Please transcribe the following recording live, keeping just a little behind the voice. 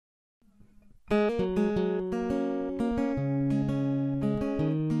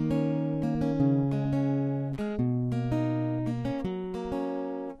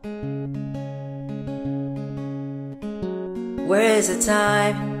Where is the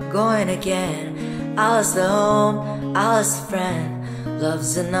time going again? I lost the home, I lost a friend.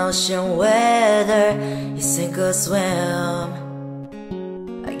 Love's an ocean, whether you sink or swim.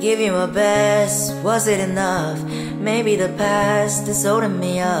 I give you my best, was it enough? Maybe the past is holding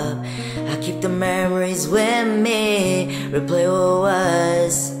me up. I keep the memories with me, replay what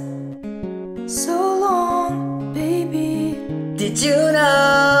was. So long, baby. Did you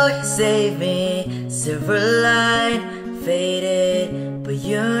know you saved me? Silver line faded, but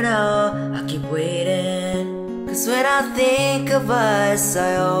you know I keep waiting. Cause when I think of us,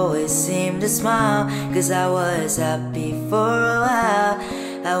 I always seem to smile. Cause I was happy for a while,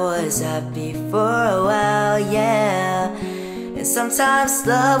 I was happy for a while, yeah. And sometimes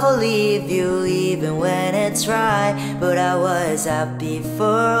love will leave you even when it's right. But I was happy for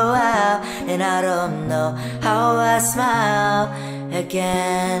a while, and I don't know how I smile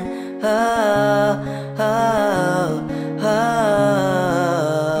again. Oh, oh, oh.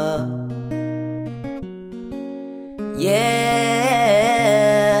 Yeah,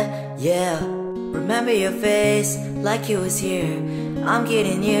 yeah. Remember your face like you was here. I'm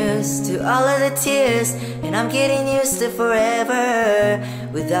getting used to all of the tears, and I'm getting used to forever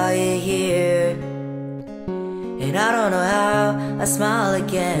without you here. And I don't know how I smile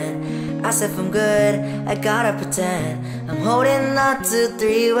again. I said if I'm good, I gotta pretend I'm holding on to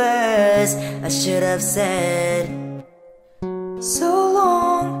 3 words I should have said. So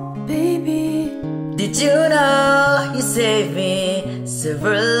long, baby. Did you know you saved me?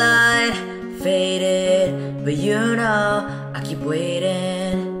 Silver line faded, but you know I keep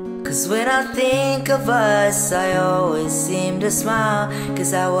waiting. Cause when I think of us, I always seem to smile.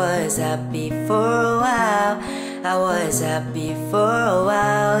 Cause I was happy for a while, I was happy for a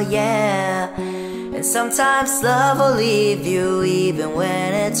while, yeah. And sometimes love will leave you even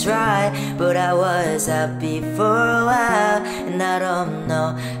when it's right. But I was happy for a while, and I don't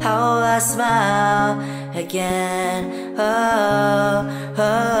know how I smile again. Oh,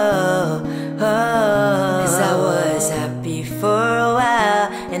 oh, oh. Cause I was happy for a while,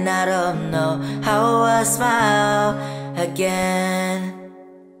 and I don't know how I smile again.